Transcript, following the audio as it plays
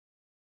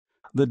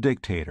The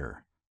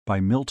Dictator, by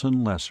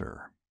Milton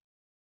Lesser.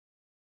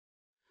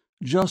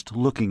 Just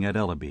looking at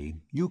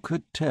Ellaby, you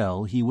could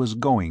tell he was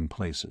going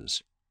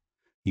places.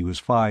 He was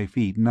 5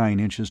 feet 9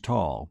 inches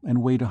tall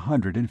and weighed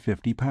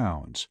 150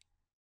 pounds.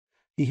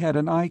 He had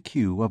an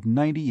IQ of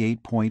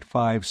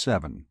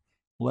 98.57,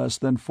 less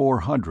than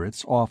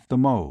 4/100ths off the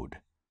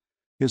mode.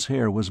 His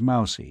hair was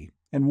mousy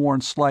and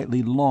worn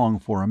slightly long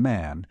for a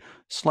man,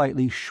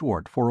 slightly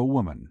short for a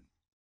woman.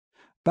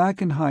 Back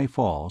in High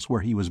Falls,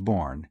 where he was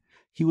born,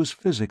 he was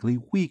physically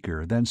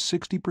weaker than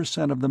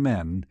 60% of the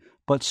men,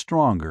 but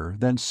stronger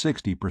than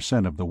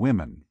 60% of the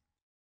women.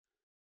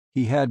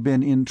 He had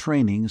been in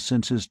training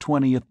since his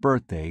 20th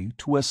birthday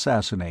to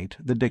assassinate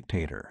the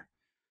Dictator.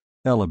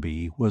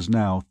 Ellaby was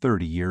now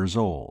 30 years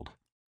old.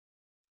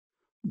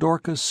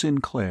 Dorcas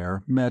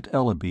Sinclair met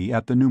Ellaby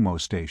at the pneumo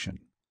station.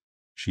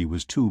 She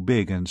was too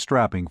big and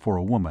strapping for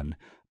a woman,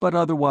 but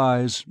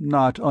otherwise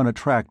not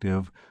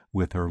unattractive,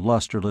 with her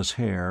lusterless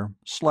hair,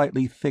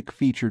 slightly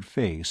thick-featured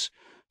face,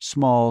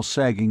 small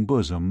sagging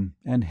bosom,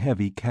 and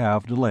heavy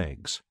calved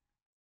legs.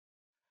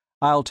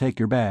 "I'll take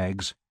your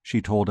bags,"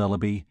 she told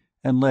Ellaby,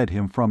 and led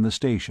him from the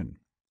station.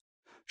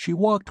 She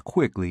walked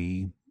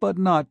quickly, but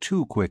not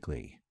too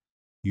quickly.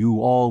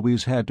 You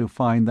always had to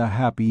find the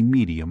happy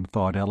medium,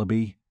 thought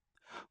Ellaby.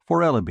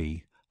 For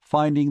Ellaby,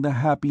 finding the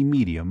happy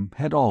medium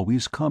had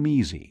always come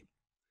easy.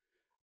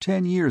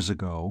 10 years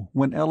ago,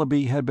 when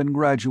Ellaby had been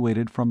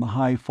graduated from the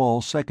High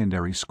Falls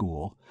Secondary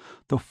School,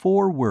 the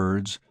 4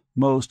 words,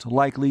 "most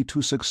likely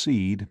to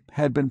succeed,"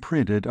 had been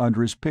printed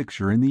under his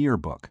picture in the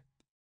yearbook.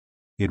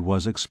 It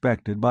was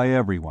expected by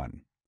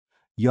everyone.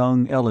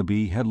 Young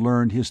Ellaby had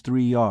learned his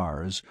 3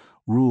 R's,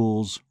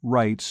 rules,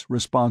 rights,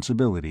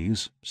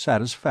 responsibilities,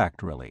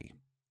 satisfactorily.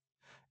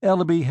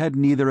 Ellaby had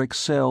neither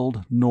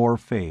excelled nor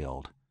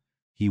failed.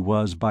 He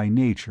was by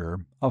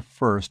nature a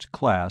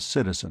first-class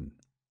citizen.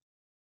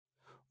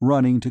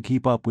 Running to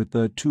keep up with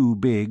the too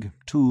big,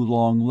 too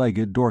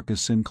long-legged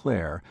Dorcas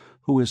Sinclair,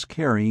 who was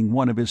carrying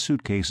one of his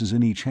suitcases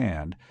in each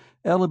hand,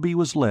 Ellaby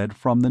was led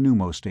from the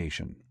pneumo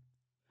station.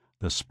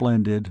 The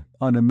splendid,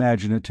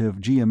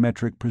 unimaginative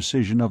geometric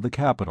precision of the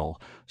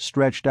Capitol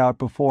stretched out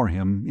before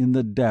him in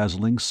the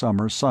dazzling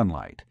summer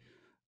sunlight,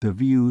 the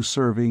view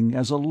serving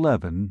as a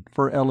leaven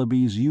for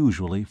Ellaby's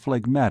usually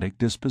phlegmatic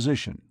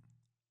disposition.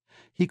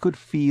 He could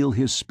feel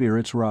his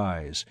spirits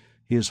rise,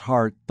 his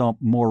heart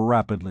thump more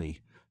rapidly,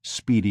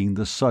 speeding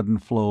the sudden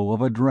flow of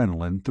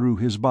adrenaline through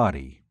his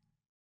body.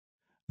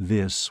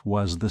 This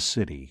was the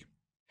city.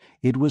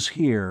 It was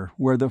here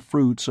where the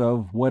fruits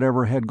of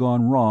whatever had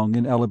gone wrong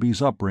in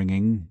Ellaby's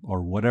upbringing,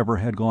 or whatever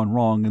had gone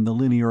wrong in the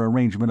linear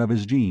arrangement of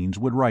his genes,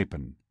 would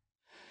ripen.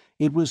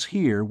 It was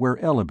here where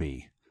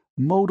Ellaby,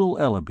 modal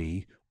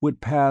Ellaby, would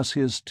pass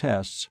his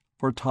tests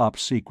for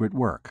top-secret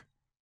work.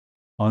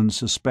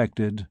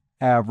 Unsuspected,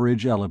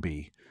 average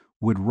Ellaby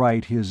would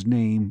write his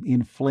name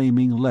in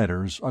flaming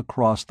letters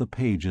across the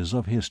pages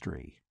of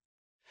history.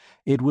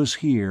 It was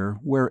here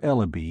where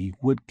Ellaby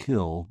would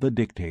kill the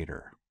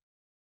Dictator.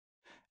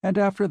 And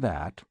after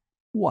that,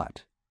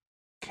 what?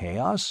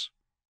 Chaos?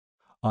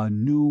 A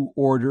new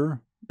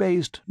order,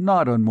 based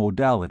not on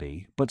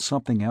modality, but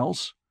something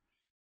else?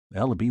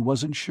 Ellaby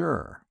wasn't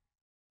sure.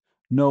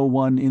 No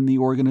one in the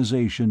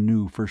organization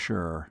knew for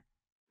sure.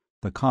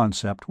 The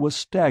concept was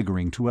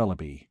staggering to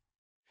Ellaby.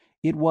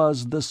 It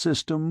was the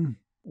system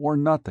or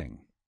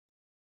nothing.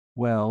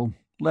 Well,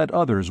 let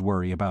others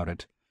worry about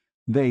it.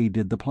 They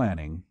did the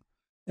planning.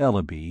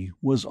 Ellaby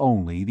was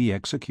only the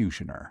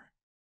executioner.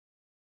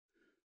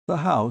 The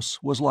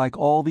house was like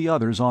all the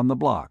others on the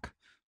block,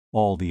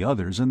 all the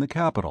others in the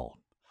Capitol,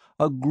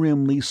 a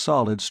grimly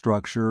solid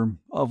structure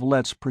of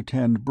let's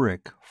pretend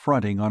brick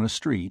fronting on a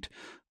street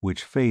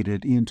which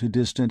faded into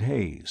distant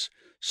haze,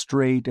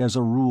 straight as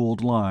a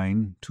ruled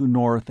line to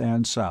north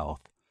and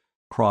south,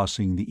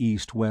 crossing the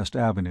east-west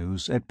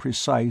avenues at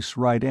precise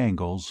right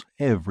angles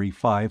every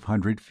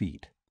 500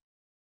 feet.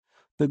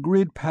 The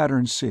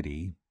grid-patterned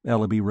city,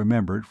 Ellaby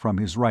remembered from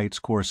his rights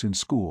course in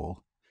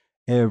school.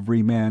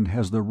 Every man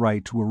has the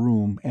right to a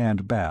room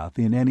and bath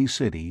in any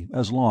city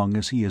as long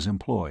as he is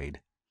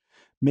employed,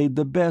 made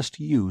the best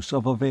use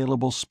of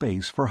available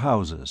space for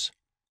houses.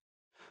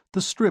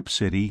 The strip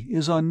city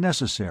is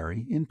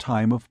unnecessary in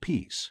time of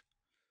peace.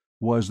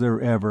 Had there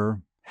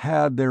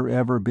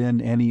ever been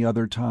any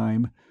other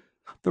time?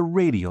 The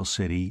radial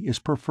city is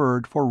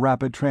preferred for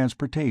rapid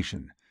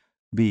transportation,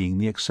 being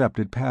the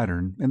accepted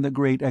pattern in the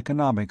great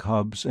economic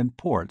hubs and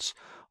ports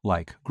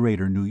like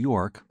Greater New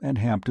York and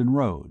Hampton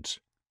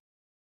Roads.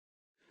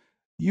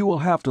 "You will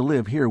have to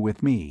live here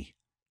with me,"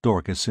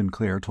 Dorcas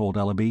Sinclair told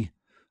Ellaby,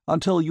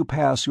 "until you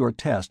pass your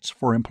tests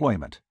for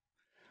employment.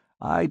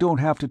 I don't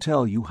have to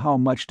tell you how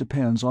much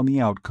depends on the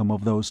outcome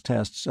of those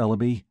tests,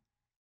 Ellaby."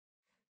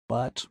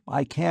 "But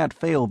I can't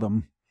fail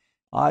them.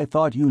 I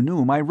thought you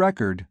knew my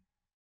record."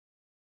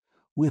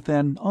 With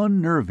an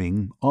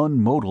unnerving,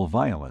 unmodal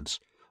violence,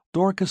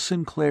 Dorcas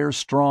Sinclair's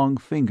strong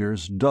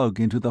fingers dug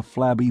into the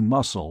flabby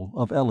muscle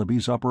of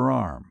Ellaby's upper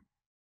arm.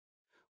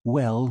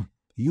 "Well,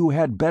 you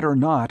had better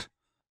not,"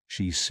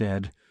 she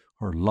said,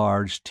 her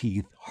large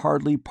teeth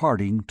hardly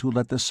parting to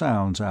let the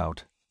sounds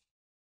out.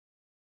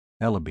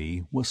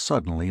 Ellaby was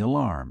suddenly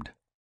alarmed.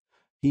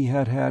 He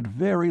had had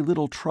very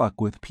little truck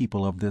with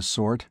people of this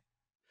sort.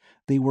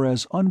 They were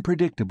as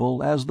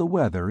unpredictable as the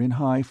weather in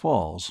High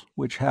Falls,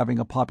 which, having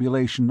a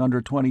population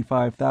under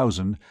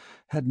 25,000,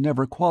 had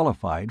never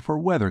qualified for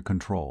weather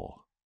control.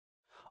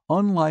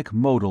 Unlike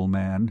modal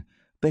man,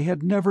 they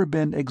had never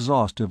been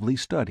exhaustively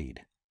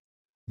studied.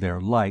 Their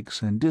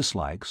likes and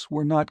dislikes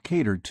were not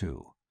catered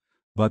to,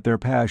 but their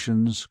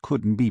passions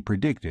couldn't be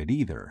predicted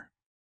either.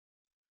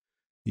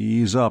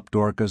 "Ease up,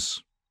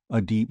 Dorcas,"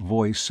 a deep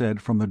voice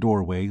said from the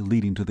doorway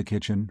leading to the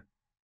kitchen.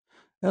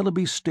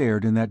 Ellaby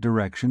stared in that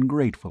direction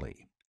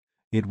gratefully.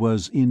 It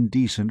was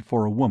indecent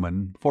for a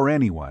woman, for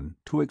anyone,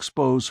 to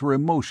expose her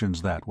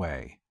emotions that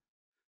way.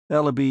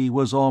 Ellaby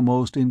was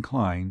almost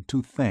inclined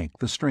to thank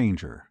the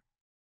stranger.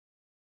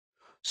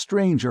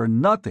 "Stranger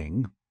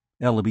nothing!"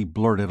 Ellaby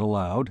blurted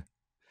aloud.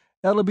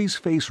 Ellaby's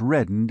face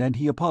reddened and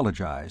he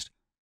apologized.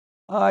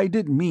 "I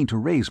didn't mean to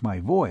raise my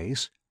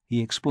voice,"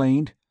 he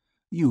explained.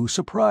 "You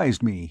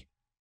surprised me."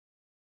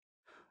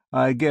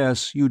 "I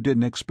guess you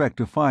didn't expect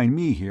to find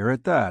me here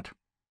at that.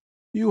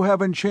 You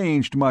haven't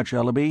changed much,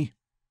 Ellaby."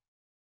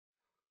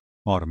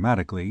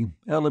 Automatically,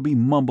 Ellaby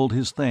mumbled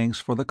his thanks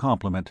for the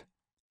compliment.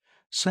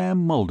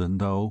 Sam Mulden,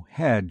 though,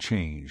 had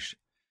changed.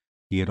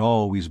 He had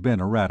always been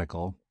a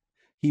radical.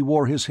 He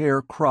wore his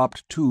hair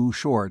cropped too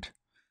short.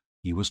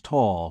 He was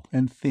tall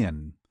and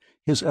thin,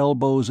 his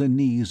elbows and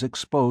knees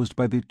exposed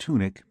by the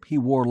tunic he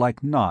wore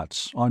like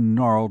knots on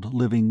gnarled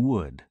living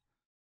wood.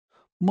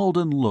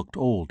 Mulden looked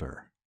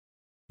older.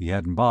 He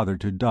hadn't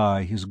bothered to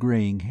dye his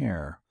graying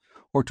hair,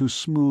 or to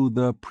smooth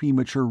the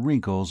premature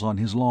wrinkles on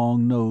his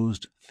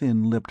long-nosed,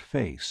 thin-lipped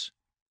face.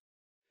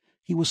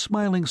 He was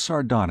smiling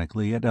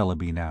sardonically at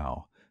Ellaby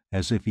now,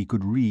 as if he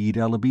could read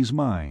Ellaby's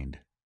mind.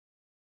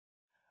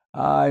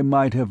 "I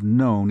might have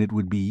known it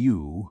would be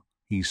you,"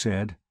 he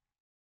said.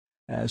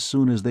 "As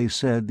soon as they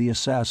said the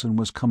assassin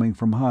was coming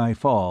from High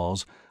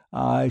Falls,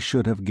 I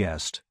should have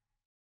guessed."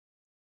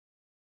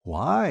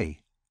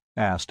 "Why?"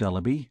 asked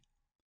Ellaby.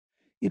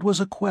 It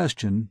was a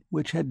question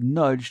which had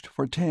nudged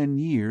for 10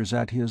 years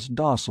at his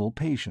docile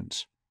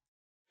patience.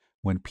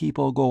 When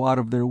people go out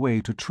of their way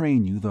to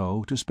train you,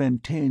 though, to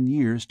spend 10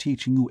 years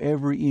teaching you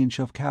every inch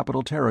of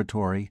capital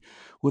territory,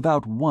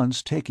 without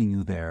once taking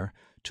you there,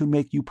 to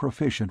make you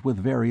proficient with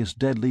various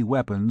deadly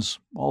weapons,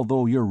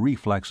 although your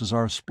reflexes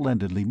are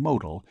splendidly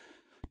modal,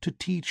 to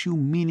teach you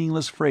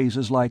meaningless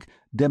phrases like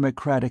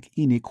democratic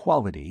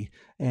inequality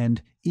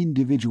and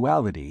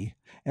individuality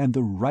and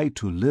the right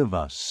to live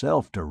a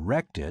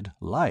self-directed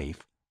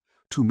life,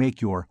 to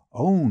make your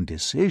own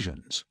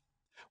decisions.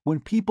 When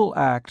people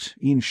act,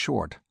 in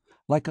short,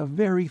 like a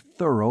very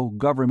thorough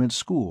government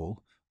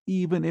school,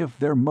 even if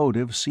their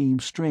motives seem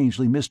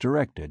strangely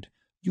misdirected,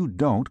 you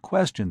don't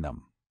question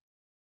them."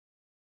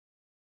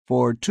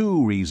 "For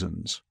 2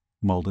 reasons,"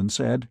 Mulden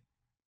said.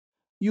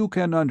 "You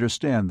can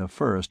understand the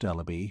first,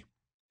 Ellaby.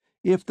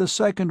 If the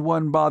second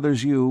one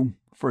bothers you,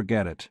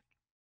 forget it.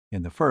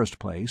 In the first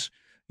place,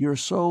 you're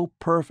so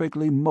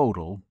perfectly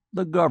modal,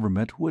 the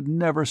government would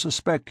never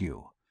suspect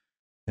you.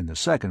 In the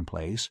second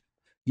place,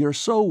 you're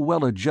so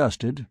well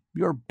adjusted,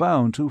 you're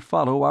bound to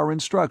follow our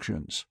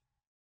instructions."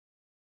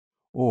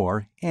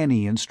 "Or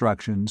any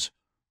instructions,"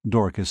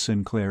 Dorcas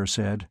Sinclair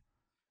said.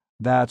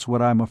 "That's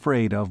what I'm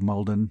afraid of,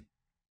 Mulden."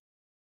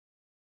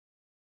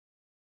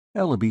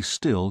 Ellaby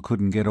still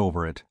couldn't get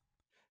over it.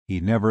 He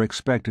never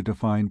expected to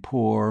find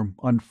poor,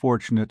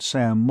 unfortunate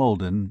Sam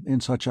Mulden in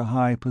such a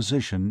high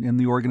position in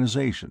the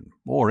organization,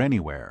 or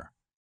anywhere.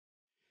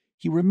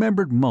 He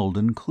remembered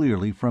Mulden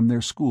clearly from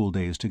their school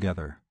days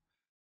together.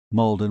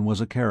 Mulden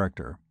was a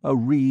character, a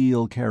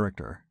real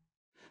character.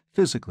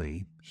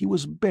 Physically, he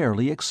was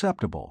barely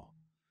acceptable.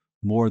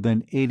 More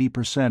than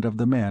 80% of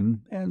the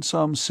men, and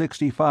some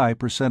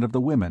 65% of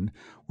the women,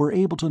 were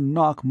able to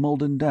knock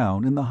Mulden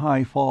down in the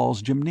High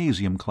Falls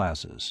gymnasium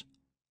classes.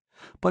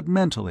 But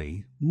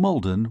mentally,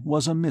 Mulden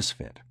was a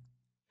misfit.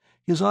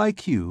 His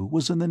IQ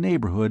was in the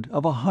neighborhood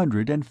of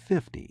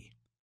 150.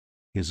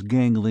 His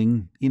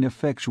gangling,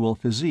 ineffectual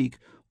physique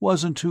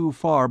wasn't too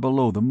far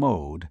below the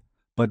mode,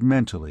 but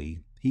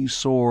mentally he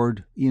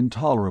soared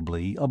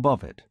intolerably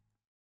above it.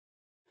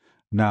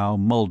 Now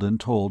Mulden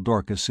told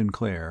Dorcas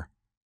Sinclair,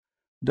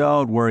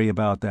 "Don't worry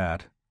about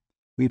that.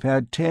 We've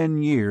had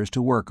 10 years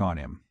to work on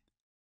him.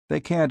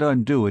 They can't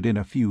undo it in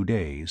a few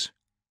days.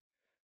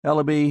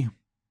 Ellaby,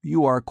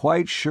 you are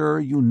quite sure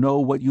you know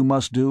what you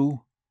must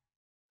do?"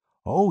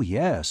 "Oh,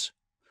 yes.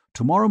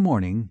 Tomorrow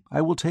morning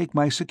I will take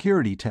my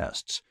security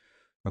tests.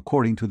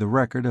 According to the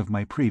record of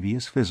my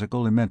previous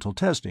physical and mental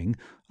testing,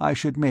 I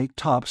should make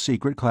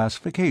top-secret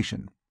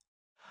classification.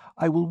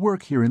 I will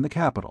work here in the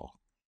capital.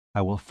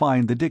 I will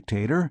find the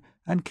Dictator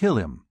and kill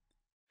him.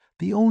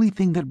 The only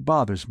thing that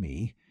bothers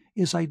me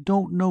is I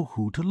don't know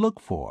who to look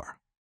for.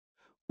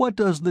 What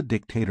does the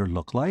Dictator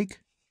look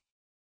like?"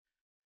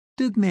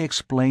 "Didn't they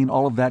explain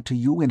all of that to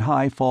you in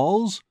High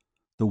Falls?"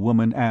 the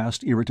woman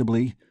asked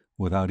irritably,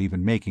 without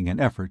even making an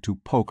effort to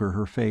poker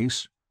her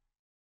face.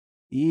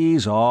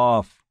 "Ease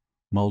off,"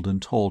 Muldoon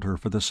told her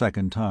for the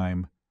second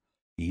time.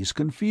 "He's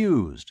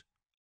confused.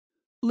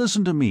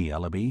 Listen to me,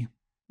 Ellaby.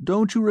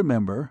 Don't you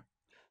remember?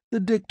 The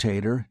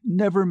Dictator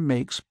never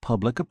makes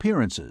public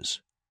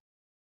appearances."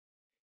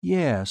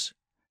 "Yes,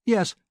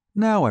 yes,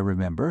 now I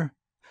remember.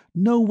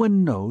 No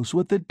one knows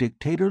what the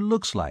Dictator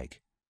looks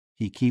like.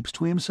 He keeps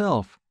to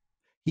himself.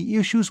 He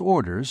issues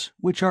orders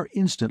which are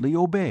instantly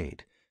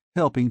obeyed,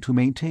 helping to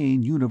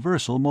maintain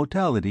universal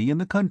mortality in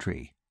the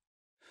country.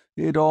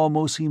 It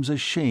almost seems a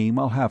shame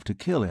I'll have to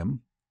kill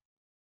him."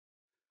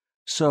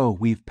 "So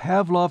we've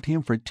Pavloved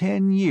him for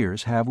 10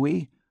 years, have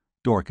we?"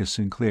 Dorcas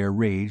Sinclair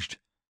raged.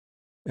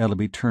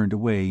 Ellaby turned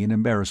away in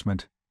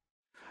embarrassment.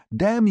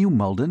 "Damn you,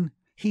 Muldoon,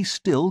 he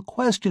still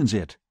questions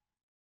it."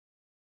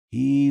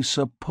 "He's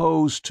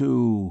supposed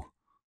to,"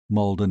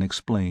 Muldoon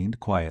explained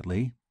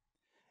quietly.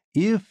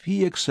 "If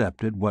he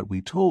accepted what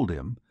we told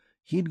him,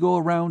 he'd go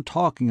around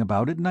talking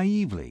about it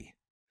naively.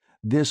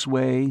 This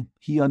way,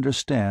 he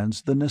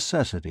understands the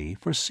necessity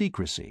for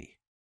secrecy."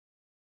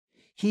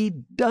 "He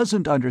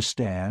doesn't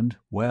understand.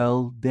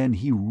 Well, then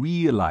he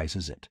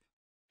realizes it.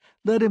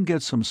 Let him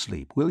get some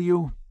sleep, will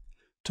you?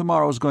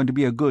 Tomorrow's going to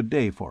be a good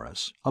day for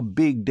us, a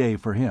big day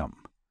for him.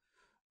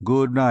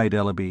 Good night,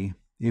 Ellaby.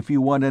 If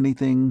you want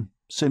anything,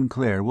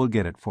 Sinclair will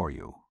get it for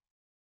you."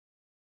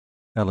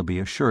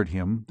 Ellaby assured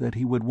him that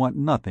he would want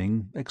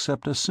nothing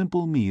except a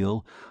simple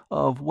meal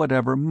of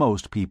whatever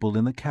most people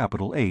in the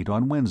capital ate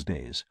on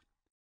Wednesdays.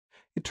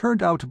 It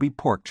turned out to be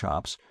pork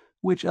chops,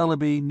 which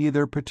Ellaby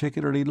neither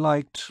particularly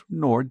liked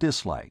nor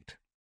disliked.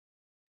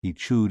 He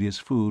chewed his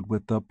food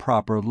with the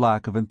proper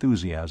lack of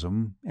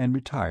enthusiasm and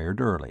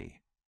retired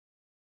early.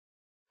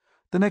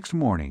 The next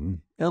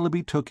morning,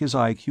 Ellaby took his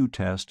IQ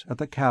test at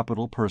the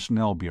Capital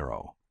Personnel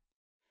Bureau.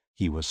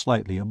 He was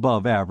slightly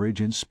above average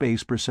in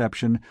space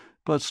perception,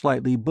 but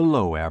slightly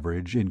below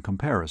average in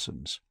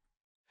comparisons.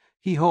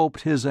 He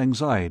hoped his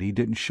anxiety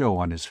didn't show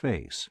on his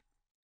face.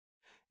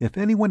 If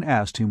anyone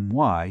asked him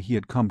why he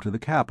had come to the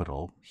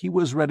capital, he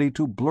was ready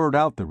to blurt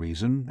out the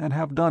reason and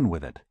have done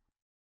with it.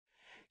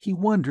 He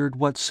wondered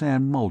what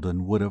Sam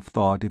Muldoon would have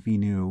thought if he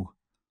knew.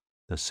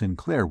 The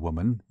Sinclair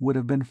woman would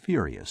have been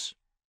furious.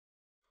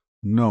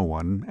 No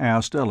one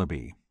asked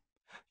Ellaby.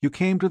 You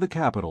came to the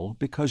capital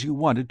because you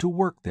wanted to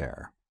work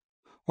there.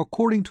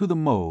 According to the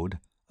mode,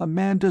 a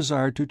man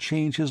desired to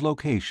change his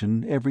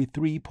location every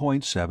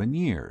 3.7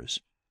 years.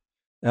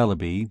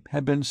 Ellaby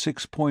had been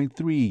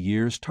 6.3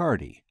 years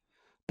tardy,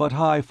 but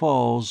High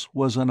Falls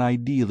was an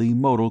ideally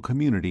modal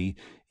community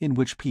in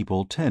which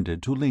people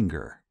tended to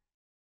linger.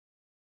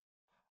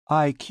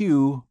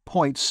 "IQ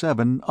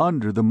 .7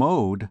 under the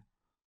mode,"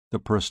 the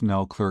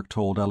personnel clerk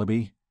told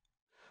Ellaby.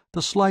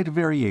 The slight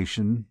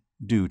variation,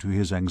 due to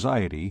his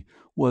anxiety,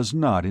 was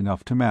not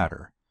enough to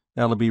matter,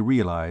 Ellaby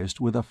realized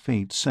with a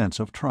faint sense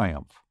of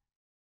triumph.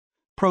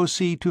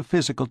 "Proceed to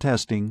physical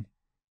testing,"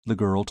 the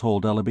girl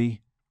told Ellaby.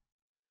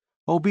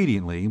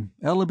 Obediently,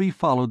 Ellaby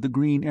followed the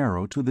green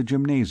arrow to the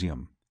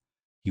gymnasium.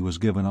 He was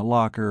given a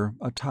locker,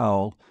 a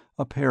towel,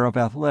 a pair of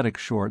athletic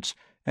shorts,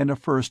 and a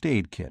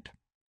first-aid kit.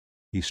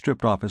 He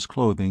stripped off his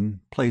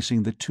clothing,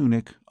 placing the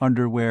tunic,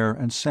 underwear,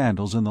 and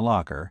sandals in the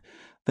locker,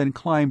 then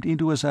climbed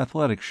into his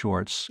athletic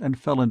shorts and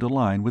fell into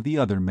line with the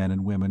other men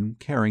and women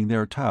carrying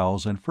their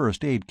towels and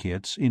first-aid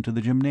kits into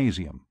the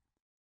gymnasium.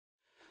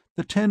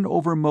 The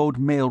 10-over-mode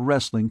male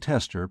wrestling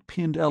tester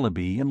pinned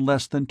Ellaby in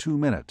less than 2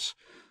 minutes,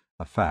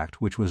 a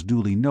fact which was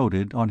duly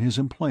noted on his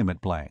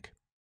employment blank.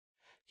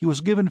 He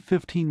was given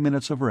 15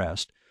 minutes of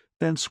rest,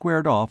 then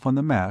squared off on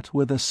the mat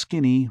with a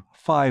skinny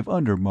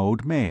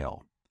 5-under-mode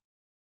male.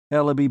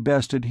 Ellaby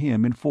bested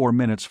him in 4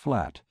 minutes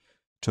flat,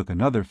 took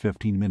another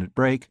 15-minute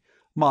break,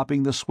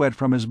 mopping the sweat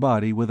from his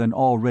body with an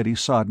already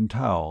sodden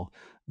towel,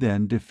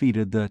 then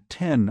defeated the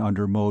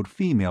 10-under-mode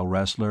female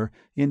wrestler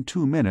in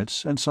 2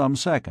 minutes and some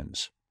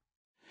seconds.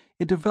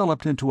 It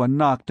developed into a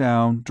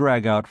knockdown,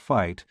 drag-out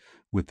fight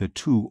with the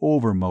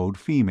 2-over-mode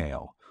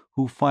female,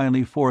 who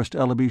finally forced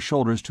Ellaby's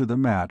shoulders to the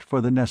mat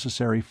for the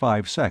necessary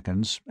 5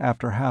 seconds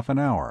after half an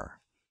hour.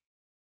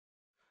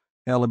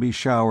 Ellaby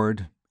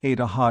showered, ate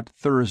a hot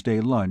Thursday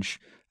lunch,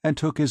 and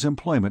took his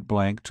employment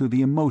blank to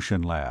the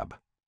emotion lab.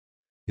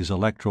 His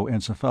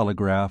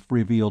electroencephalograph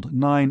revealed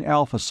 9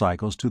 alpha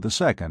cycles to the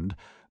second,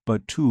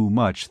 but too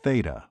much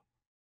theta.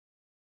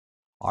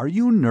 "Are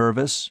you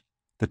nervous?"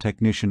 the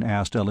technician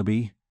asked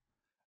Ellaby.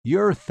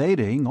 "You're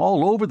thetaing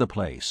all over the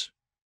place."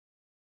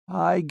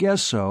 "I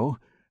guess so.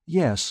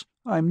 Yes,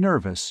 I'm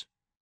nervous."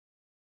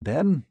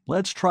 "Then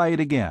let's try it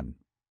again."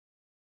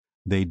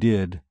 They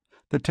did,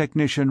 the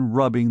technician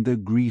rubbing the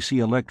greasy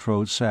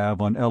electrode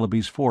salve on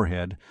Ellaby's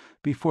forehead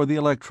before the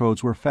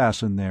electrodes were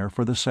fastened there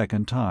for the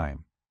second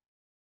time.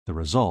 The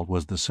result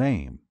was the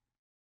same.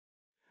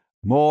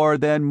 "More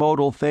than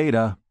modal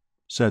theta,"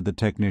 said the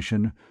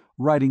technician,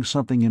 writing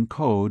something in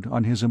code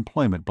on his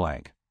employment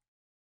blank.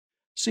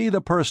 "See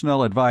the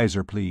personnel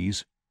advisor,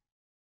 please."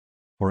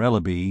 For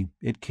Ellaby,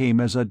 it came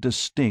as a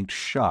distinct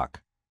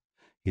shock.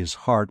 His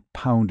heart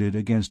pounded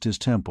against his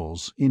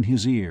temples, in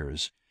his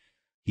ears.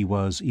 He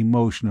was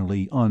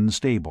emotionally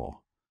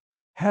unstable.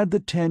 Had the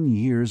 10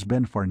 years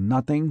been for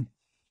nothing?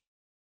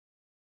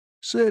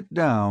 "Sit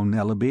down,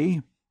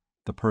 Ellaby,"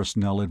 the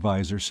personnel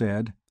advisor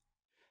said.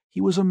 He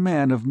was a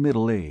man of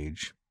middle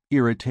age,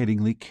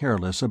 irritatingly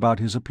careless about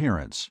his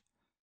appearance.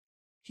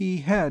 He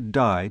had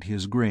dyed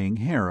his graying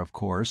hair, of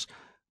course,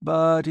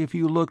 but if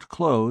you looked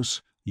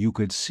close, you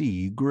could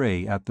see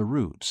gray at the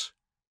roots.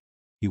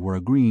 He wore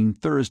a green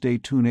Thursday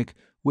tunic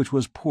which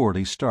was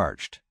poorly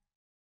starched.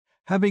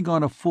 Having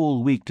gone a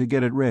full week to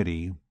get it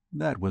ready,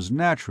 that was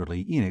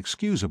naturally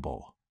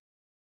inexcusable.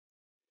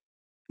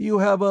 "You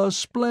have a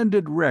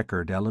splendid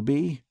record,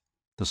 Ellaby,"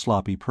 the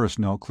sloppy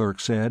personnel clerk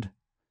said.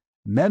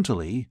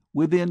 "Mentally,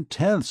 within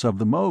tenths of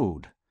the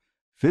mode.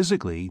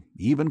 Physically,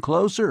 even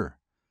closer.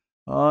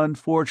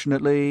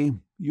 Unfortunately,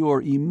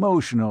 you're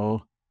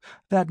emotional—"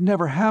 "That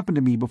never happened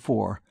to me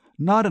before.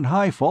 Not in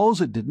High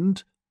Falls it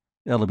didn't,"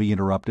 Ellaby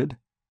interrupted.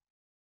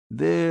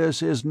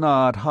 "This is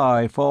not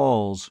High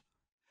Falls.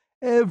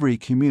 Every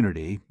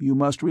community, you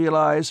must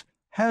realize,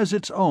 has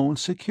its own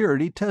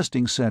security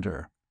testing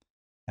center.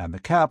 And the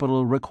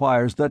capital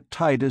requires the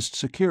tightest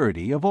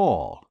security of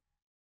all."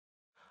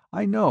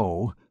 "I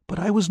know, but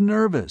I was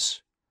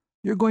nervous.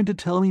 You're going to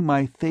tell me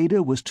my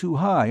theta was too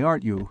high,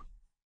 aren't you?"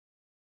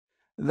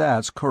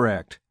 "That's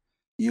correct.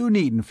 You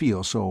needn't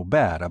feel so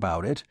bad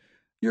about it.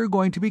 You're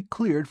going to be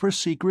cleared for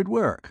secret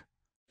work.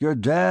 You're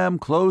damn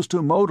close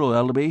to modal,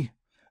 Ellaby.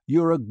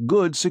 You're a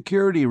good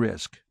security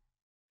risk.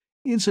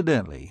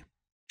 Incidentally,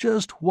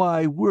 just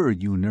why were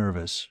you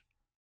nervous?"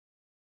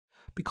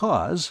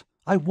 "Because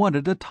I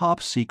wanted a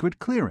top-secret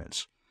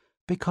clearance.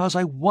 Because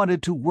I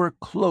wanted to work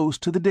close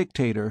to the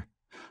Dictator.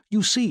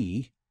 You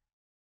see—"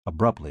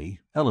 Abruptly,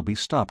 Ellaby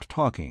stopped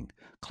talking,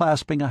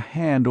 clasping a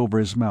hand over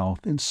his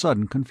mouth in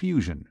sudden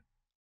confusion.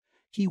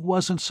 He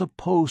wasn't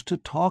supposed to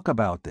talk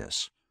about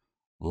this.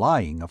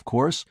 Lying, of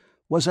course,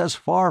 was as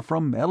far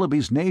from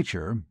Ellaby's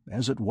nature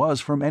as it was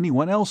from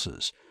anyone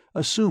else's,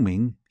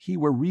 assuming he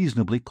were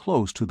reasonably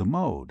close to the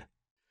mode.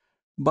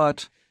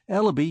 But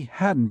Ellaby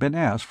hadn't been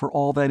asked for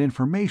all that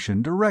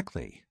information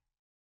directly.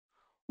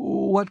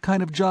 "What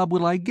kind of job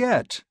will I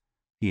get?"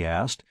 he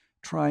asked,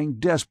 trying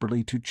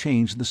desperately to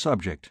change the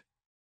subject.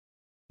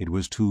 It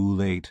was too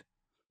late.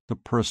 The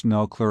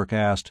personnel clerk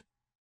asked,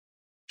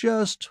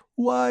 "Just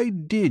why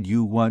did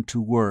you want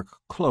to work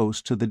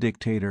close to the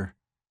Dictator?"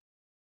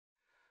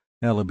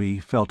 Ellaby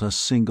felt a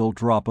single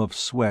drop of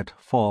sweat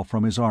fall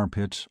from his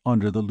armpit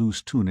under the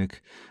loose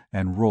tunic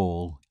and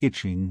roll,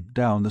 itching,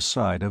 down the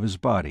side of his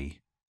body.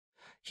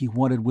 He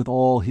wanted with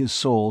all his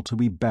soul to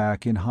be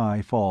back in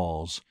High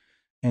Falls,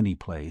 any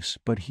place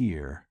but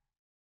here.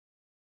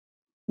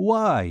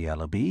 "Why,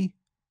 Ellaby?"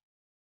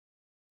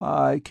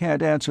 "I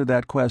can't answer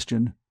that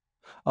question.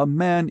 A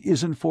man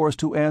isn't forced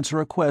to answer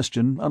a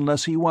question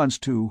unless he wants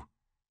to."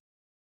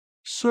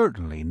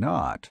 "Certainly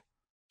not,"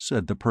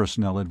 said the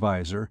personnel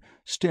advisor,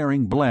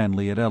 staring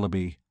blandly at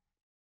Ellaby.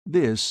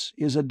 "This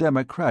is a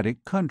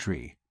democratic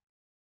country."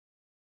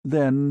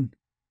 "Then—"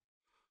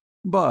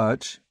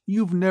 "But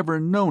you've never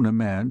known a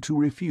man to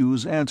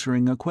refuse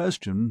answering a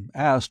question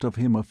asked of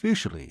him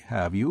officially,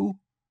 have you?"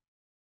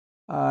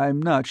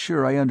 "I'm not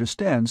sure I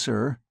understand,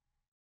 sir."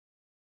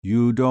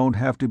 "You don't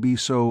have to be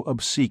so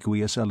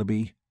obsequious,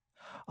 Ellaby.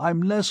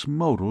 I'm less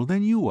modal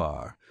than you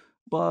are,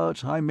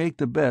 but I make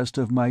the best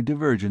of my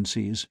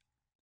divergencies.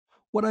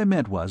 What I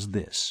meant was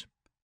this.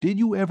 Did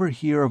you ever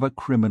hear of a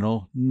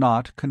criminal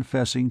not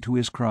confessing to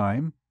his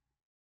crime?"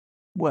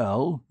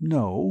 "Well,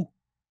 no."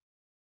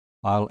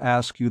 "I'll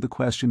ask you the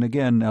question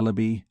again,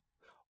 Ellaby.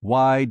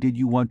 Why did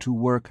you want to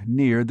work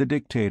near the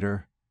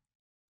Dictator?"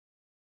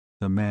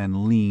 The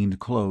man leaned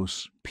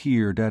close,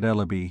 peered at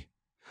Ellaby.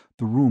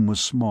 The room was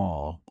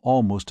small,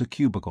 almost a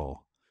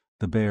cubicle.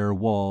 The bare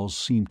walls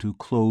seemed to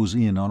close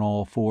in on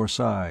all four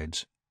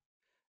sides.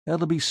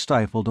 Ellaby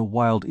stifled a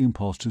wild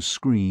impulse to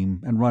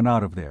scream and run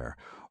out of there,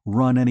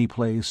 run any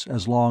place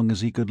as long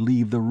as he could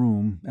leave the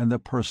room and the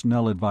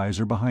personnel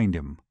advisor behind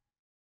him.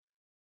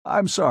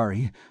 "I'm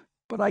sorry,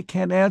 but I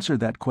can't answer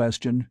that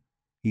question,"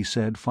 he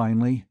said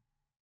finally.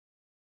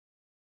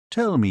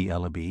 "Tell me,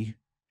 Ellaby,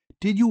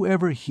 did you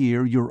ever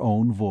hear your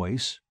own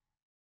voice?"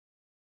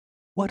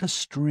 What a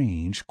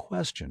strange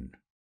question.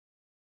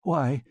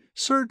 "Why,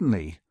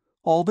 certainly.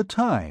 All the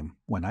time,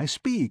 when I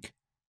speak."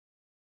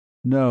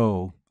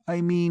 "No,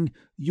 I mean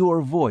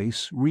your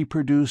voice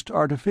reproduced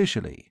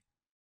artificially.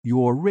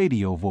 Your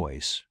radio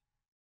voice."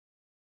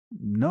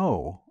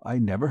 "No, I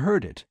never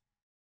heard it."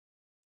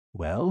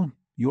 "Well,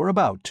 you're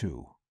about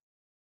to."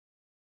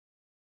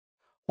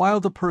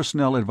 While the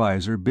personnel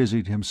advisor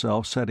busied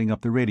himself setting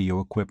up the radio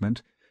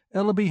equipment,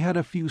 Ellaby had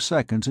a few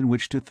seconds in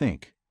which to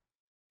think.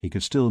 He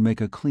could still make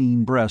a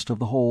clean breast of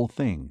the whole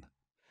thing.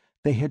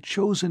 They had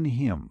chosen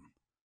him,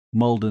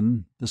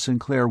 Mulden, the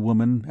Sinclair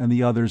woman, and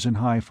the others in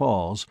High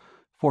Falls,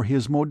 for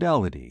his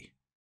modality.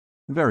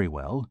 Very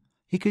well,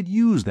 he could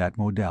use that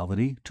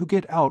modality to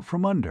get out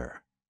from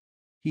under.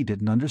 He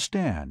didn't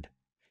understand.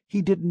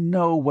 He didn't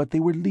know what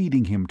they were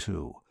leading him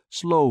to,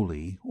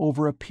 slowly,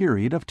 over a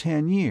period of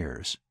 10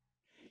 years.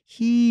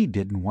 He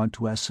didn't want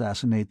to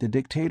assassinate the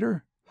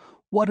Dictator.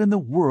 What in the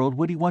world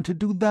would he want to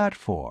do that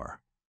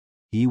for?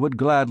 He would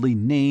gladly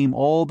name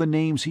all the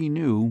names he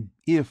knew,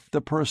 if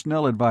the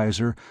personnel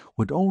advisor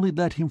would only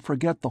let him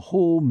forget the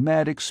whole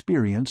mad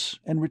experience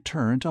and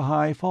return to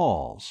High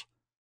Falls.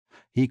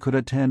 He could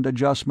attend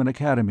Adjustment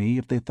Academy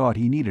if they thought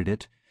he needed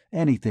it.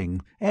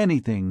 Anything,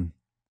 anything.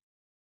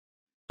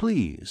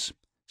 Please,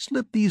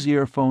 slip these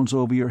earphones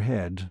over your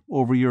head,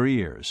 over your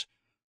ears.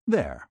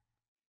 There.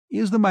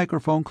 Is the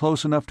microphone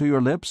close enough to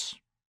your lips?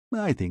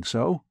 I think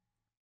so.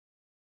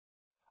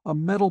 A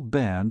metal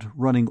band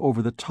running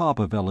over the top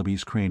of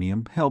Ellaby's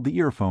cranium held the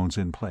earphones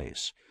in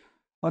place.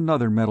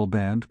 Another metal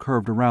band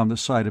curved around the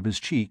side of his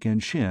cheek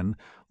and chin,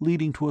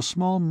 leading to a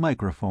small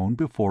microphone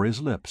before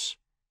his lips.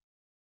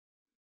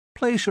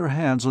 Place your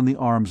hands on the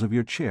arms of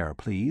your chair,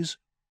 please.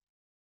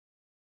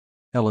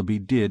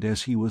 Ellaby did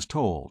as he was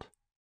told.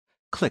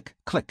 Click,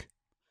 click.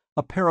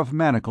 A pair of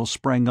manacles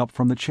sprang up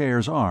from the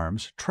chair's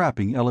arms,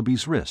 trapping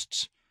Ellaby's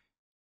wrists.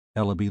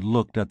 Ellaby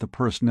looked at the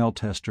personnel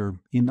tester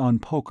in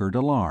unpokered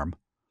alarm.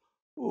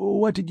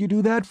 "What did you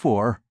do that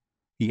for?"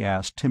 he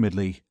asked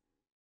timidly.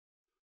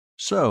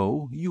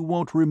 "So you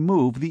won't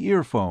remove the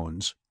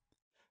earphones.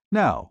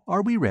 Now,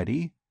 are we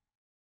ready?"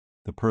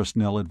 The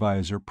personnel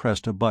advisor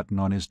pressed a button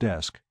on his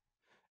desk.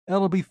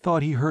 Ellaby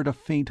thought he heard a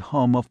faint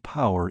hum of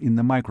power in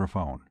the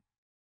microphone.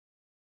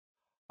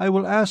 "I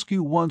will ask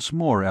you once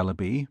more,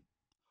 Ellaby.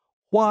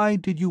 Why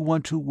did you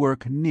want to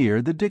work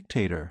near the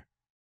Dictator?"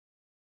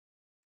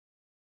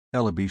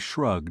 Ellaby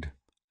shrugged.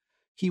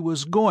 He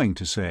was going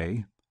to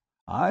say,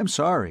 "I'm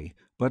sorry,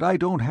 but I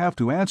don't have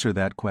to answer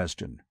that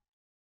question."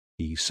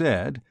 He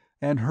said,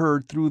 and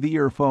heard through the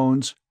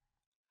earphones,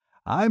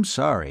 "I'm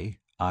sorry,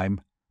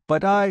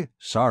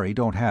 sorry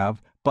don't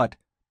have, but,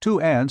 to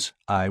ans,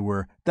 I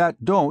were,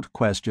 that don't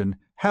question,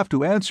 have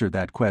to answer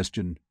that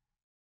question."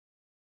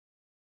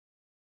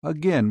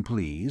 "Again,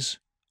 please.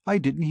 I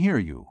didn't hear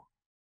you,"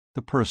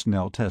 the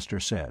personnel tester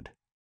said.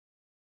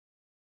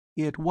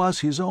 It was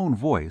his own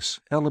voice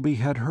Ellaby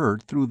had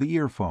heard through the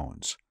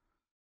earphones.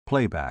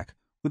 Playback,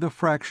 with a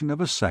fraction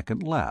of a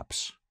second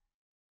lapse.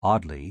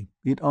 Oddly,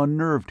 it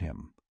unnerved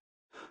him.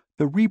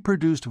 The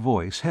reproduced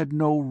voice had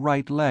no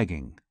right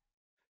lagging.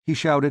 He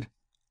shouted,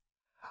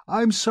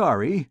 "I'm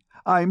sorry,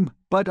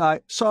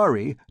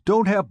 sorry,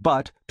 don't have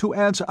but, to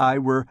answer I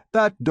were,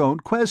 that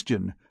don't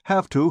question,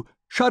 have to,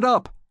 shut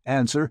up,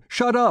 answer,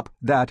 shut up,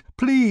 that,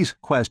 please,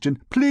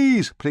 question,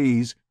 please,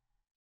 please."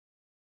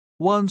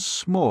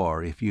 "Once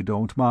more, if you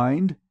don't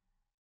mind."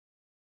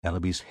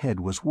 Ellaby's head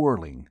was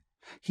whirling.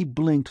 He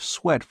blinked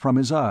sweat from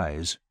his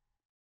eyes.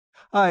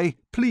 I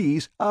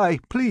please.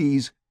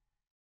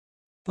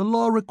 "The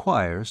law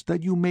requires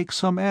that you make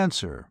some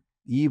answer,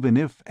 even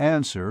if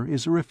answer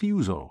is a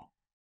refusal."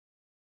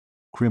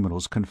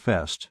 Criminals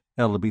confessed,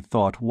 Ellaby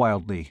thought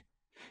wildly.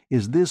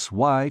 Is this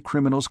why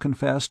criminals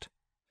confessed?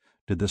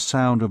 Did the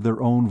sound of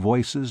their own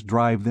voices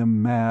drive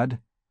them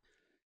mad?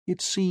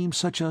 It seemed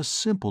such a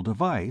simple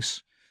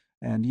device,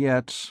 and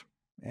yet...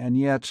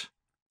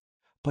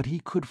 But he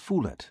could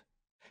fool it.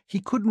 He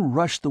couldn't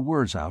rush the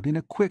words out in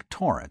a quick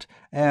torrent,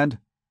 and...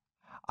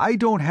 "I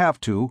don't have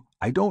to,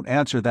 I don't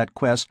answer that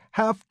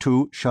have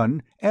to,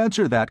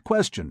 answer that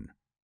question."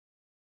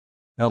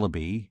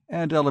 Ellaby,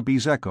 and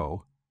Ellaby's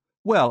echo.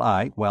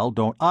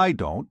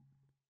 Don't.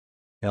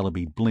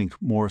 Ellaby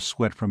blinked more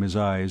sweat from his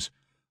eyes.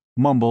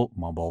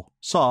 Mumble,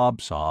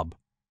 sob.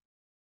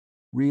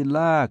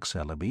 "Relax,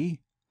 Ellaby.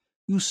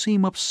 You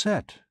seem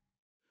upset.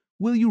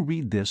 Will you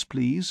read this,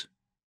 please?"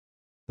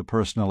 The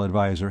personnel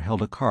advisor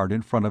held a card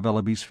in front of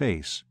Ellaby's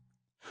face.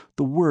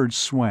 The words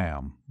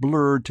swam,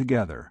 blurred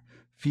together,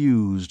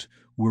 fused,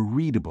 were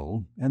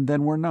readable, and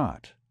then were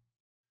not.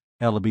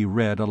 Ellaby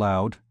read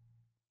aloud,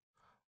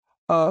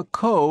 "A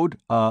code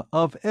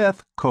of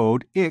eth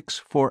code ix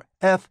for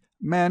eth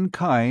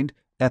mankind,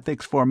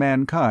 ethics for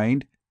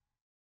mankind."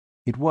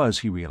 It was,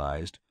 he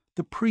realized,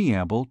 the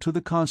preamble to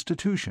the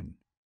Constitution.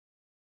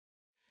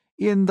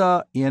 In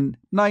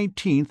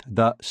 19th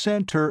the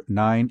center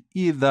 9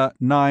 the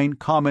 9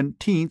 common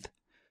teenth,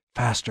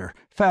 faster,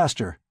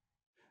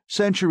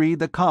 century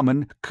the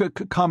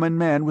common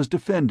man was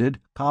defended,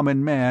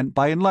 common man,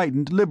 by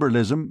enlightened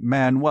liberalism,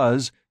 man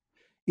was.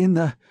 In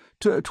the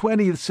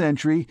 20th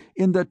century,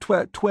 in the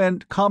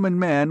common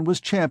man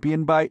was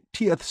championed by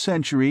 10th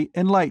century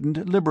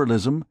enlightened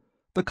liberalism,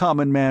 the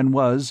common man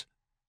was.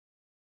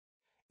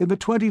 In the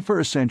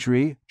 21st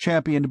century,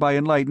 championed by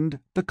enlightened,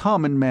 the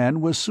common man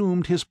was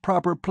assumed his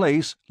proper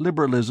place,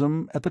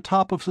 liberalism, at the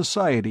top of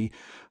society,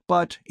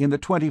 but in the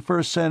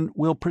 21st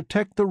will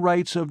protect the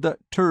rights of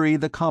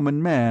the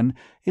common man,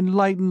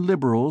 enlightened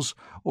liberals,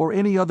 or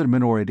any other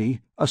minority,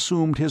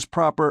 assumed his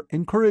proper,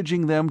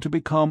 encouraging them to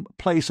become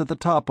place at the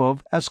top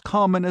of, as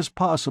common as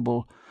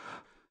possible,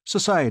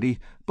 society,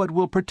 but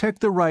will protect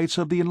the rights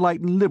of the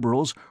enlightened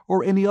liberals,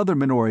 or any other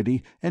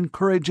minority,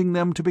 encouraging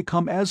them to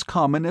become as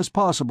common as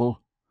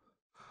possible."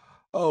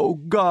 "Oh,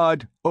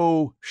 God!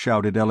 Oh!"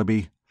 shouted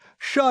Ellaby.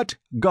 "Shut,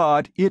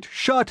 God, it!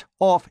 Shut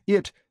off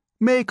it!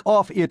 Make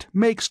off it!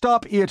 Make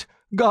stop it!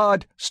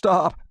 God!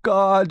 Stop!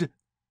 God!"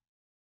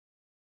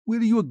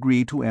 "Will you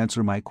agree to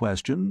answer my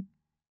question?"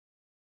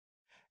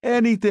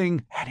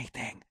 Anything.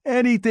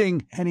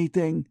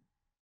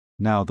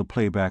 Now the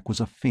playback was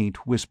a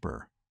faint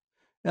whisper.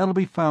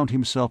 Ellaby found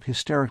himself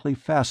hysterically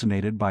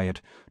fascinated by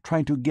it,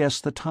 trying to guess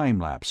the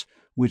time-lapse,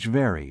 which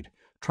varied,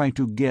 trying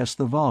to guess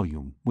the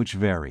volume, which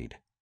varied.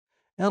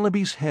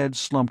 Ellaby's head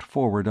slumped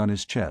forward on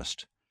his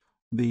chest.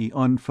 The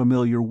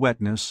unfamiliar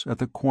wetness at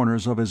the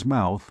corners of his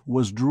mouth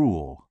was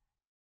drool.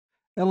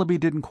 Ellaby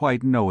didn't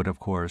quite know it, of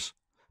course,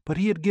 but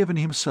he had given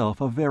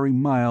himself a very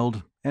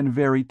mild and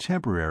very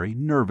temporary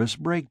nervous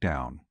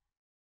breakdown.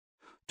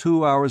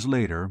 2 hours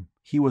later,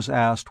 he was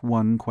asked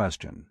one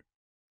question.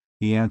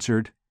 He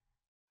answered,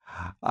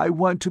 "I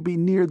want to be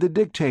near the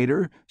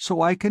Dictator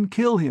so I can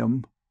kill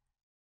him."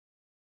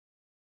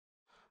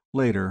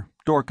 Later,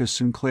 Dorcas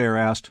Sinclair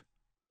asked,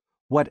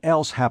 "What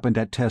else happened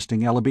at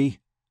testing, Ellaby?"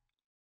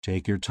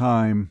 "Take your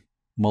time,"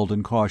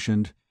 Mulden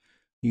cautioned.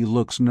 "He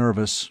looks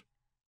nervous."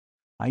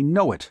 "I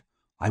know it.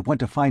 I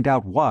want to find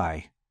out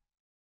why."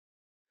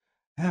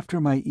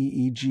 "After my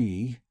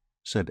EEG,"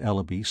 said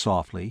Ellaby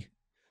softly,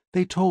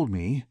 "they told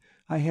me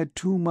I had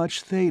too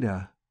much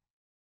theta."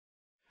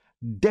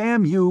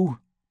 "Damn you!"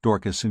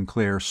 Dorcas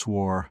Sinclair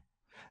swore.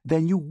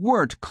 "Then you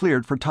weren't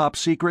cleared for top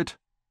secret?"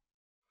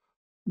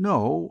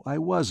 "No, I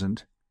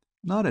wasn't.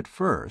 Not at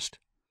first.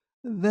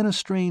 Then a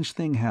strange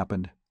thing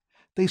happened.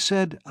 They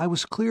said I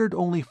was cleared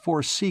only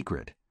for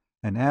secret,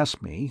 and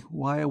asked me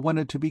why I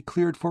wanted to be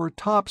cleared for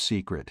top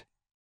secret."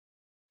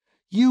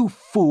 "You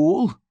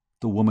fool!"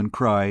 the woman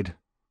cried.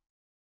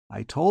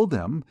 "I told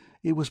them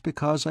it was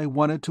because I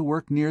wanted to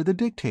work near the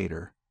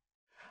Dictator.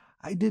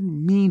 I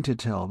didn't mean to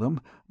tell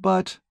them,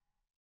 but—"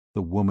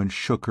 The woman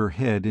shook her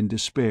head in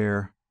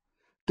despair.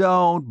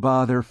 "Don't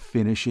bother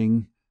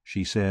finishing,"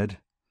 she said.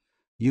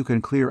 "You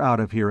can clear out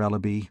of here,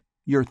 Ellaby.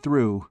 You're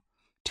through.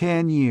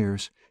 10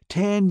 years.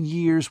 10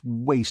 years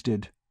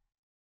wasted."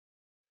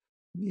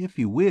 "If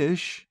you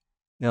wish,"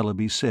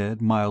 Ellaby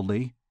said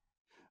mildly.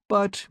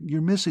 "But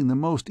you're missing the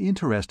most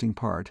interesting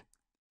part.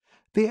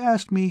 They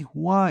asked me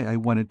why I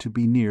wanted to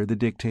be near the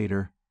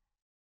Dictator."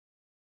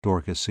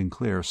 Dorcas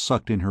Sinclair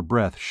sucked in her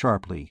breath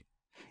sharply.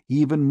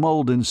 Even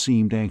Mulden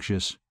seemed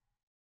anxious.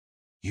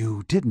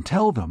 "You didn't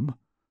tell them?"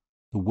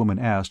 the woman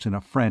asked in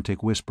a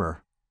frantic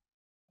whisper.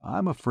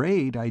 "I'm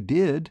afraid I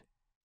did."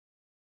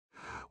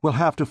 "We'll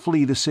have to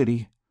flee the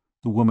city,"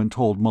 the woman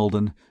told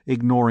Mulden,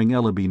 ignoring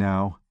Ellaby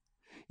now.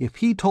 "If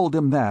he told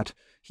them that,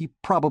 he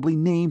probably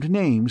named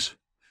names.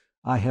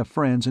 I have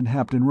friends in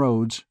Hampton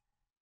Roads."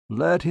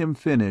 "Let him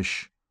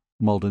finish,"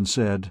 Mulden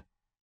said.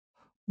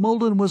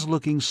 Mulden was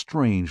looking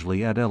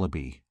strangely at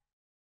Ellaby.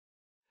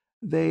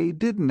 "They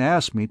didn't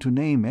ask me to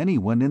name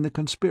anyone in the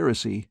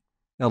conspiracy,"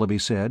 Ellaby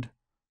said.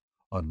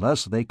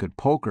 "Unless they could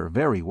poker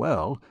very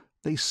well,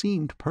 they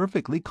seemed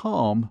perfectly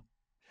calm.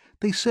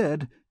 They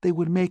said they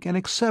would make an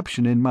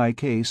exception in my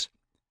case.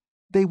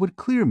 They would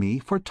clear me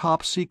for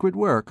top-secret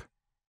work.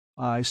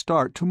 I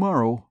start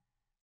tomorrow."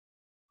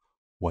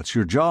 "What's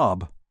your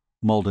job?"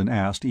 Mulden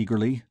asked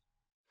eagerly.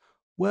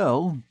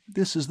 "Well,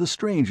 this is the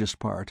strangest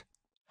part.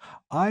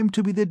 I'm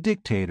to be the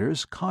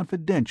Dictator's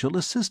confidential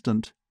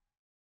assistant."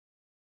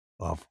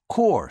 "Of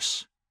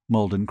course,"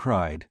 Mulden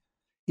cried.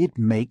 "It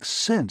makes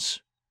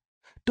sense.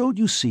 Don't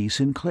you see,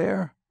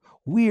 Sinclair?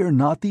 We're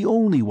not the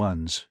only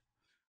ones.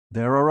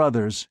 There are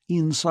others,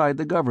 inside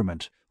the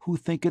government, who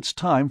think it's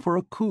time for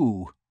a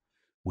coup.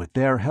 With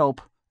their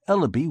help,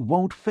 Ellaby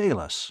won't fail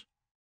us."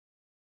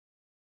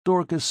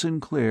 Dorcas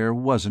Sinclair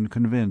wasn't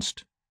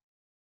convinced.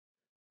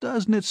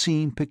 "Doesn't it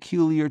seem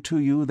peculiar to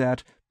you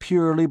that,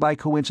 purely by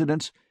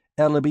coincidence,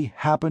 Ellaby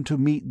happened to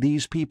meet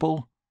these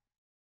people?"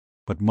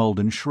 But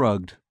Mulden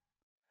shrugged.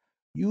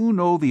 "You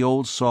know the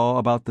old saw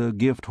about the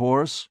gift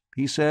horse,"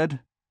 he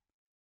said.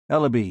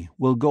 "Ellaby,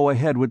 we'll go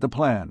ahead with the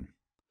plan.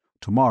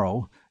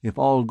 Tomorrow, if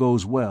all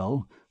goes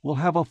well, we'll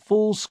have a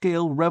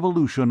full-scale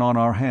revolution on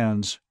our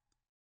hands.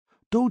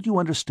 Don't you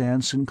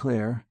understand,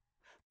 Sinclair?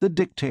 The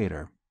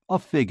Dictator, a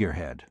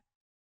figurehead.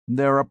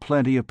 There are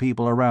plenty of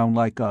people around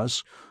like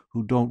us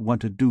who don't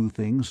want to do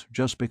things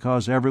just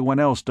because everyone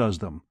else does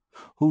them,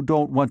 who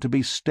don't want to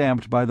be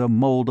stamped by the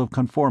mold of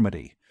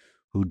conformity,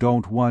 who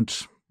don't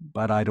want—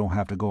 but I don't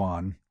have to go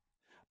on.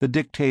 The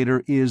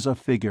Dictator is a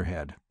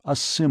figurehead, a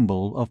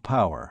symbol of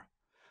power.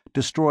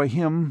 Destroy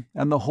him,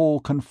 and the whole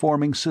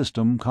conforming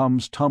system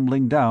comes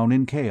tumbling down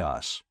in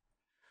chaos.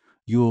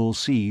 You'll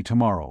see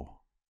tomorrow."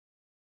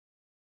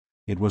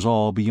 It was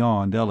all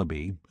beyond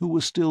Ellaby, who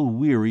was still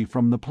weary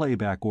from the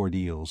playback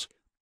ordeals.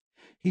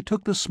 He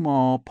took the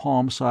small,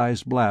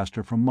 palm-sized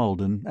blaster from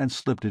Mulden and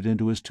slipped it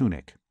into his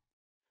tunic.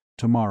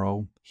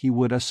 Tomorrow he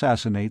would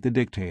assassinate the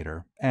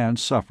Dictator, and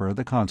suffer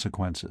the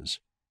consequences.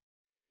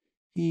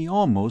 He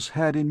almost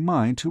had in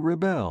mind to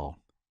rebel.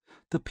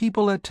 The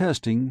people at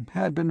testing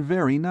had been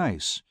very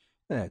nice,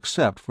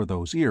 except for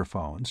those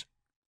earphones.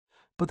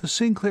 But the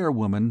Sinclair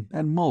woman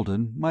and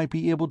Mulden might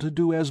be able to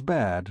do as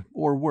bad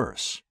or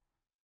worse.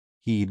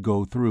 He'd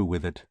go through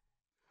with it.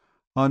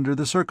 Under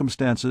the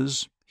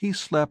circumstances, he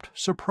slept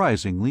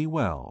surprisingly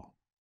well.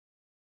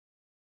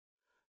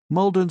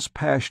 Mulden's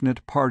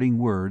passionate parting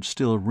words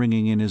still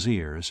ringing in his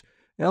ears,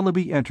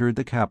 Ellaby entered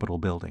the Capitol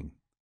building.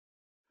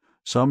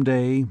 "Some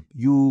day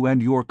you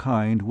and your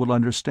kind will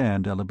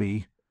understand,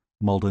 Ellaby,"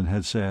 Muldoon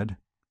had said.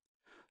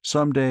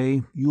 "Some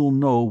day you'll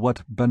know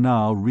what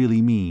banal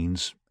really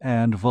means,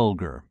 and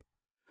vulgar.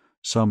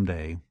 Some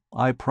day,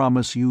 I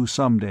promise you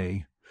some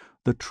day,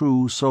 the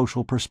true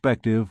social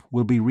perspective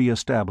will be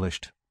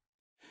re-established.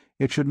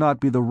 It should not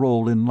be the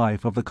role in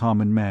life of the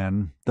common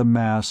man, the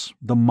mass,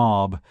 the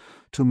mob,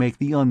 to make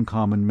the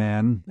uncommon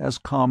man as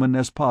common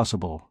as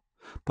possible,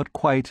 but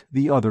quite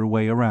the other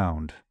way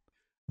around.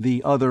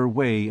 The other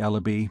way,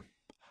 Ellaby.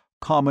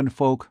 Common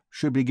folk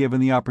should be given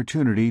the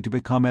opportunity to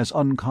become as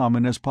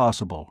uncommon as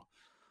possible.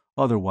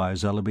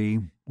 Otherwise,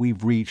 Ellaby,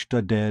 we've reached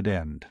a dead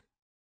end.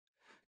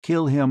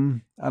 Kill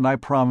him, and I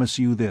promise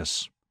you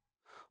this: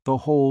 the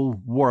whole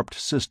warped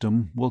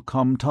system will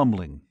come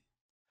tumbling.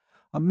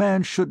 A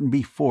man shouldn't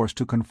be forced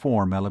to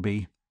conform,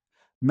 Ellaby.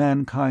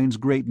 Mankind's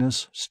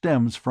greatness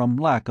stems from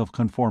lack of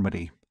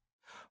conformity.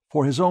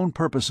 For his own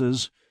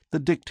purposes, the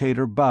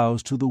dictator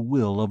bows to the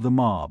will of the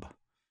mob.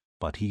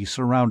 But he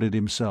surrounded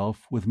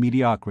himself with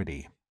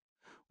mediocrity.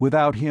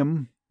 Without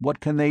him, what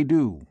can they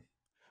do?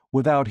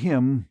 Without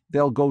him,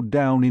 they'll go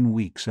down in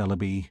weeks,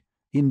 Ellaby.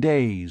 In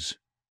days."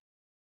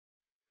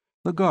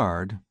 The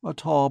guard, a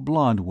tall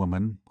blonde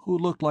woman who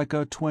looked like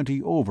a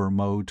 20-over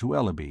mode to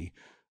Ellaby,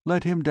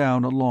 led him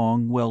down a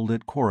long,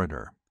 well-lit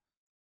corridor.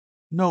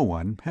 No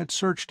one had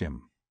searched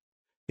him.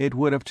 It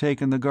would have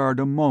taken the guard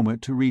a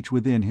moment to reach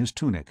within his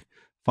tunic,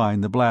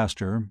 find the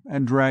blaster,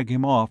 and drag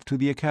him off to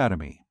the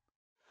academy.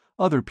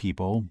 Other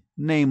people,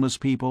 nameless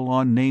people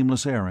on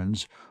nameless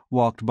errands,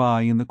 walked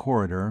by in the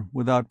corridor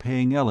without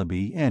paying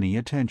Ellaby any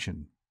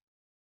attention.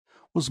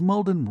 Was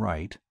Muldoon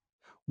right?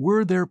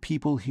 Were there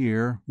people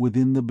here,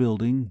 within the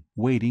building,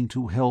 waiting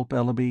to help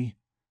Ellaby?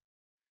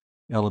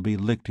 Ellaby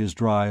licked his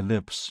dry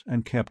lips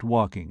and kept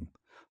walking,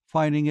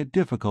 finding it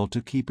difficult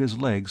to keep his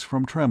legs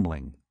from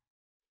trembling.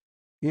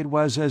 It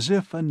was as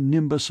if a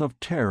nimbus of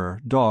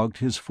terror dogged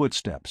his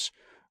footsteps,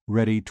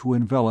 ready to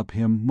envelop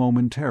him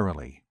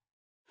momentarily.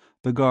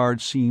 The guard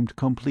seemed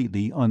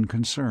completely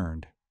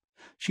unconcerned.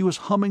 She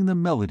was humming the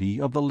melody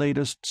of the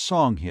latest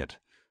song hit,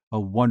 a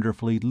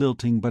wonderfully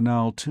lilting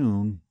banal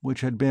tune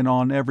which had been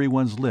on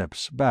everyone's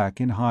lips back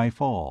in High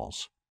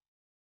Falls.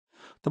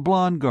 The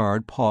blonde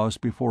guard paused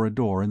before a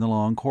door in the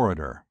long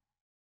corridor.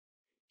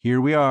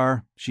 "Here we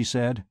are," she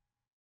said.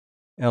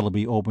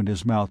 Ellaby opened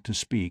his mouth to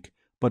speak,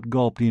 but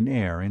gulped in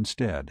air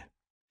instead.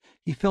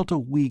 He felt a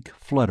weak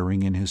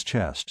fluttering in his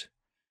chest.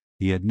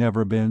 He had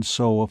never been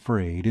so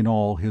afraid in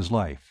all his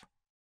life.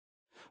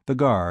 The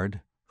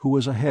guard, who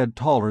was a head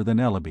taller than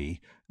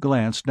Ellaby,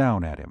 glanced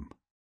down at him.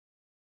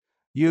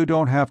 "You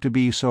don't have to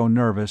be so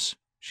nervous,"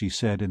 she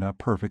said in a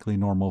perfectly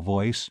normal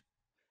voice.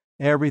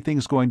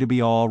 "Everything's going to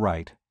be all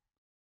right."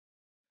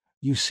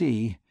 "You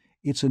see,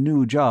 it's a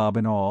new job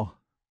and all.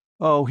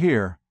 Oh,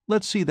 here,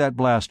 let's see that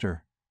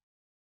blaster."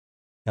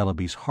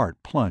 Ellaby's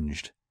heart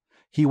plunged.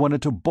 He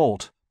wanted to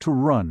bolt, to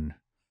run.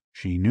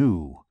 She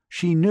knew.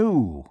 She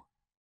knew!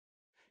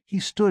 He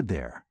stood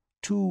there,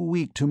 too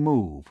weak to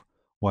move,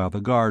 while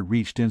the guard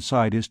reached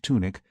inside his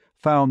tunic,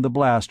 found the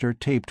blaster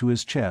taped to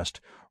his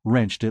chest,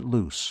 wrenched it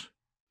loose.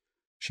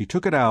 She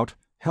took it out,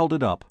 held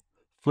it up,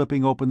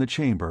 flipping open the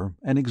chamber,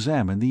 and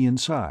examined the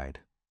inside.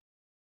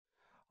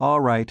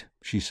 "All right,"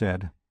 she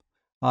said.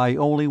 "I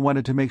only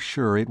wanted to make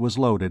sure it was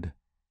loaded."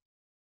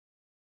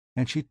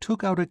 And she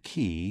took out a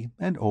key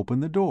and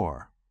opened the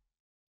door.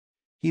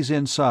 "He's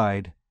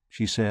inside,"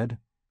 she said,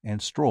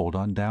 and strolled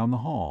on down the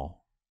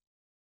hall.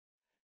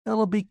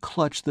 Ellaby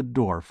clutched the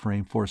door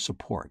frame for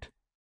support.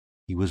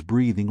 He was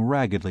breathing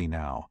raggedly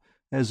now,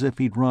 as if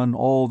he'd run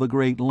all the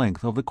great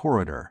length of the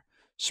corridor,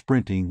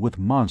 sprinting with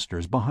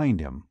monsters behind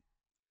him.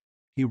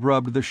 He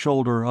rubbed the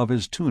shoulder of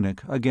his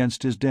tunic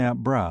against his damp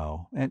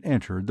brow and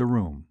entered the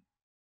room.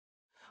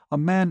 A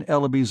man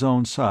Ellaby's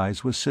own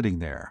size was sitting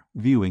there,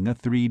 viewing a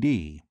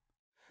 3D.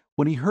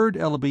 When he heard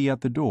Ellaby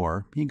at the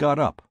door, he got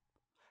up.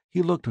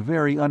 He looked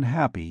very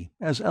unhappy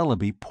as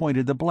Ellaby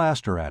pointed the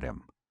blaster at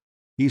him.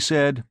 He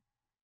said,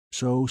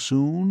 "So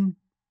soon?"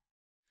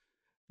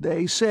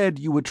 "They said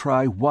you would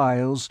try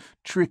wiles,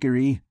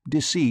 trickery,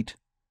 deceit,"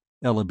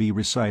 Ellaby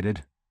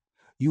recited.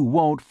 "You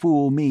won't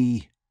fool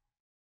me."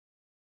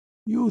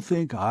 "You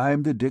think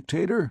I'm the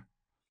dictator?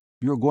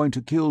 You're going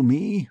to kill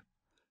me?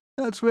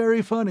 That's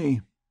very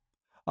funny.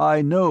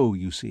 I know,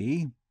 you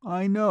see.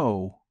 I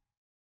know."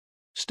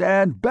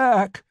 "Stand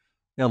back!"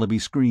 Ellaby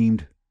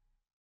screamed.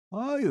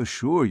 "I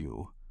assure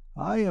you,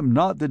 I am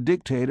not the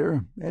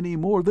dictator any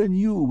more than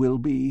you will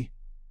be."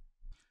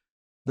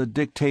 The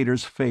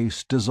dictator's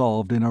face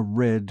dissolved in a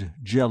red,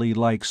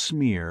 jelly-like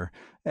smear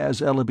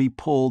as Ellaby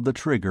pulled the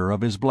trigger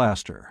of his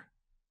blaster.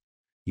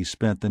 He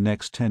spent the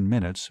next 10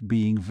 minutes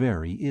being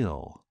very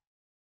ill.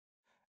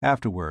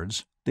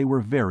 Afterwards, they were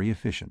very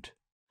efficient.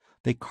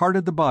 They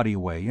carted the body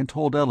away and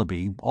told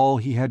Ellaby all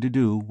he had to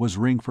do was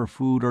ring for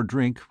food or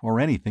drink or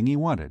anything he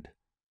wanted.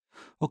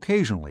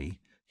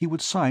 Occasionally, he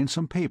would sign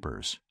some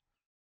papers.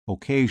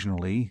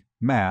 Occasionally,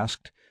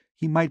 masked,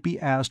 he might be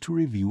asked to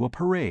review a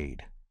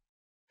parade.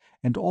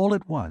 And all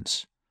at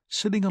once,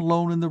 Sitting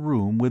alone in the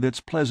room with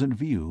its pleasant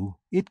view,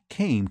 it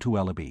came to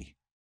Ellaby.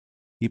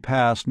 He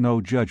passed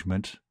no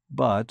judgment,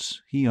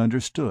 but he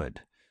understood,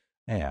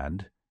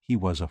 and he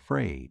was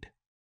afraid.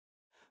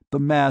 The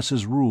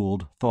masses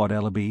ruled, thought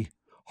Ellaby,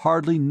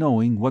 hardly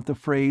knowing what the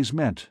phrase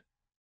meant.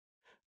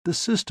 The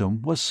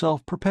system was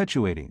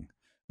self-perpetuating,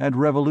 and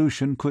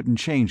revolution couldn't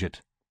change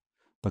it.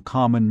 The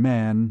common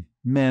man,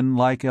 men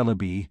like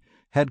Ellaby,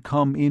 had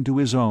come into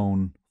his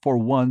own, for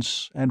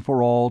once and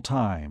for all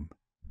time.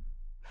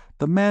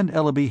 The man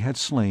Ellaby had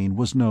slain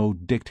was no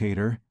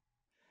dictator.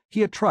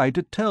 He had tried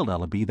to tell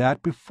Ellaby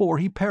that before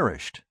he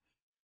perished.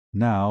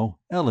 Now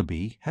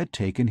Ellaby had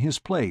taken his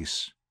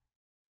place.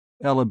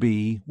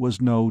 Ellaby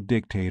was no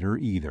dictator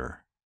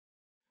either.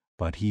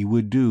 But he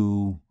would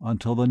do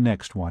until the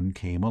next one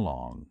came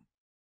along.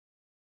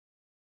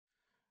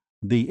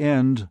 The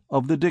End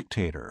of the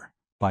Dictator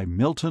by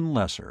Milton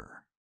Lesser.